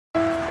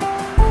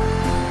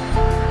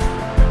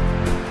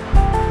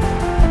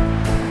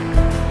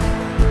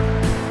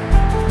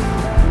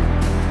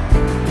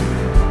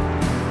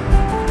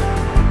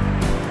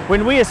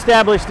When we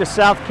established the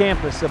South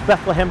Campus of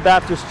Bethlehem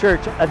Baptist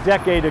Church a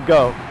decade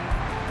ago,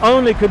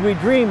 only could we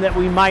dream that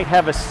we might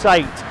have a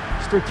site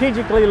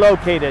strategically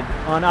located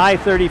on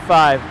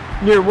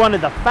I-35 near one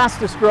of the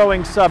fastest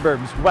growing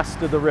suburbs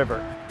west of the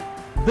river.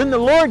 Then the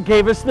Lord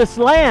gave us this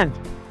land.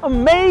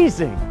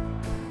 Amazing!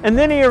 And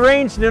then He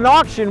arranged an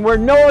auction where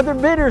no other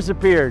bidders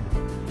appeared.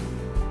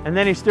 And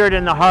then He stirred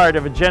in the heart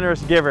of a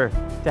generous giver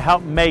to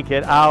help make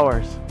it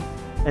ours.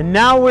 And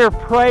now we're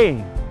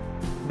praying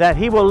that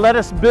He will let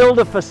us build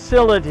a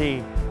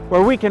facility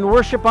where we can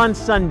worship on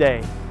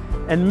Sunday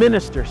and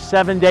minister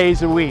 7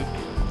 days a week.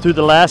 Through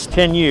the last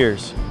 10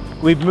 years,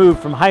 we've moved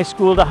from high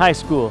school to high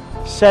school,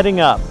 setting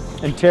up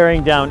and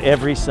tearing down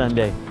every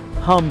Sunday.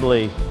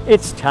 Humbly,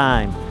 it's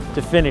time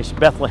to finish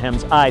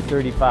Bethlehem's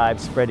I-35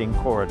 spreading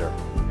corridor.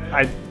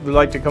 I would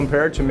like to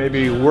compare it to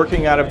maybe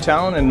working out of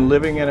town and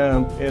living in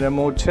a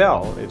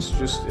motel.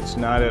 It's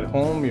not at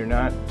home, you're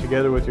not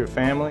together with your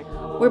family.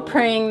 We're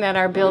praying that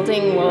our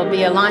building will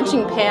be a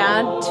launching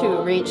pad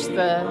to reach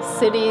the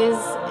cities,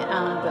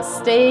 the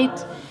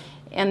state,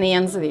 and the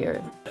ends of the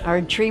earth.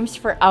 Our dreams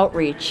for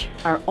outreach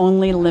are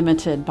only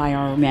limited by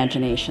our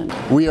imagination.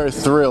 We are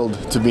thrilled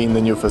to be in the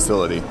new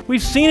facility.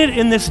 We've seen it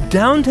in this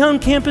downtown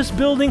campus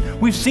building.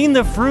 We've seen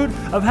the fruit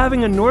of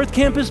having a North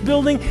Campus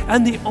building,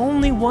 and the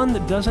only one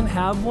that doesn't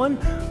have one,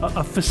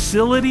 a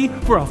facility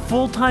for a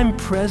full-time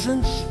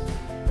presence,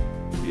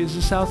 is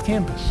the South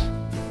Campus.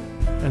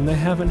 And they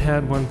haven't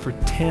had one for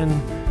 10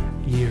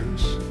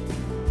 years.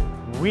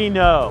 We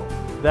know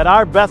that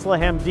our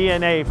Bethlehem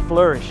DNA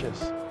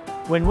flourishes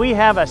when we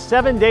have a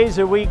 7 days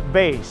a week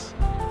base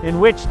in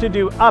which to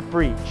do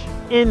upreach,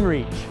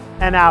 inreach,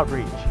 and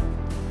outreach.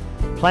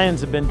 Plans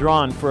have been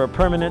drawn for a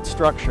permanent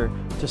structure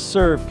to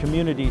serve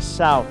communities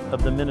south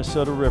of the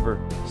Minnesota River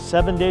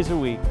 7 days a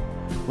week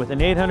with an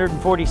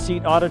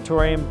 840-seat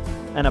auditorium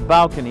and a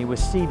balcony with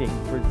seating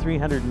for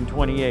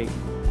 328,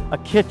 a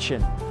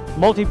kitchen,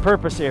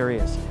 multi-purpose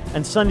areas,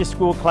 and Sunday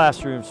school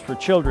classrooms for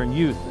children,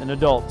 youth, and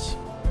adults.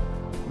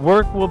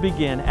 Work will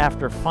begin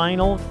after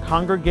final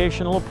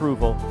congregational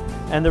approval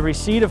and the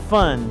receipt of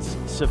funds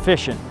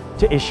sufficient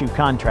to issue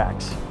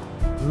contracts.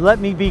 Let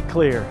me be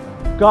clear,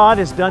 God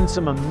has done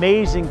some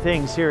amazing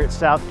things here at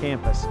South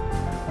Campus,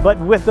 but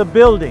with the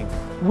building,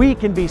 we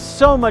can be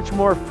so much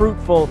more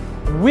fruitful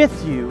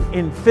with you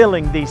in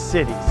filling these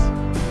cities.